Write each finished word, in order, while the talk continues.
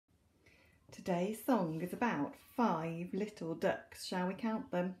Today's song is about 5 little ducks. Shall we count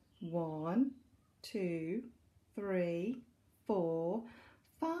them? 1, 2, 3, 4,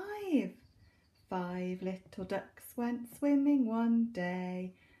 5. 5 little ducks went swimming one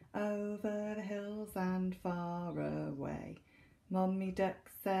day over the hills and far away. Mummy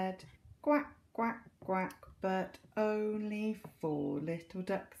Duck said quack, quack, quack, but only 4 little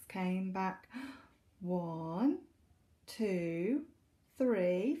ducks came back. 1, 2,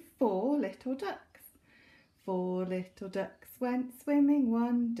 3, 4 little ducks. 4 little ducks went swimming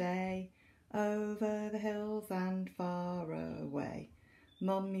one day over the hills and far away.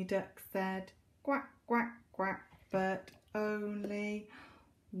 Mummy Duck said quack, quack, quack, but only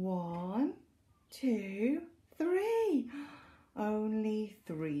 1, 2, 3. Only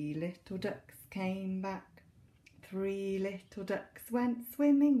 3 little ducks came back. 3 little ducks went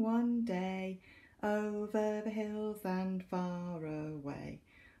swimming one day over the hills and far away.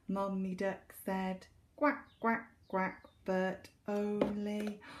 Mummy Duck said quack, quack, quack, but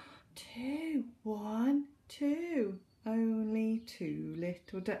only 2. 1, 2. Only 2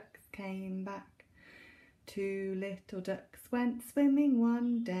 little ducks came back. 2 little ducks went swimming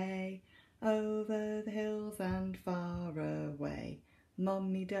one day over the hills and far away.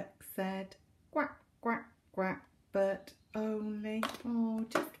 Mummy Duck said quack, quack, quack, but only,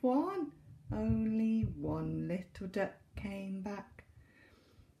 just 1. Only 1 little duck came back.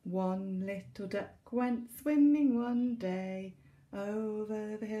 1 little duck went swimming one day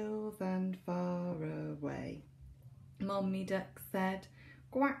over the hills and far away. Mummy Duck said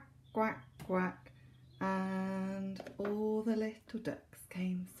quack, quack, quack, and all the little ducks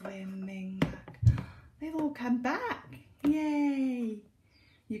came swimming back. They've all come back. Yay!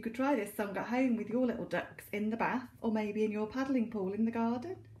 You could try this song at home with your little ducks in the bath or maybe in your paddling pool in the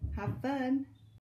garden. Have fun!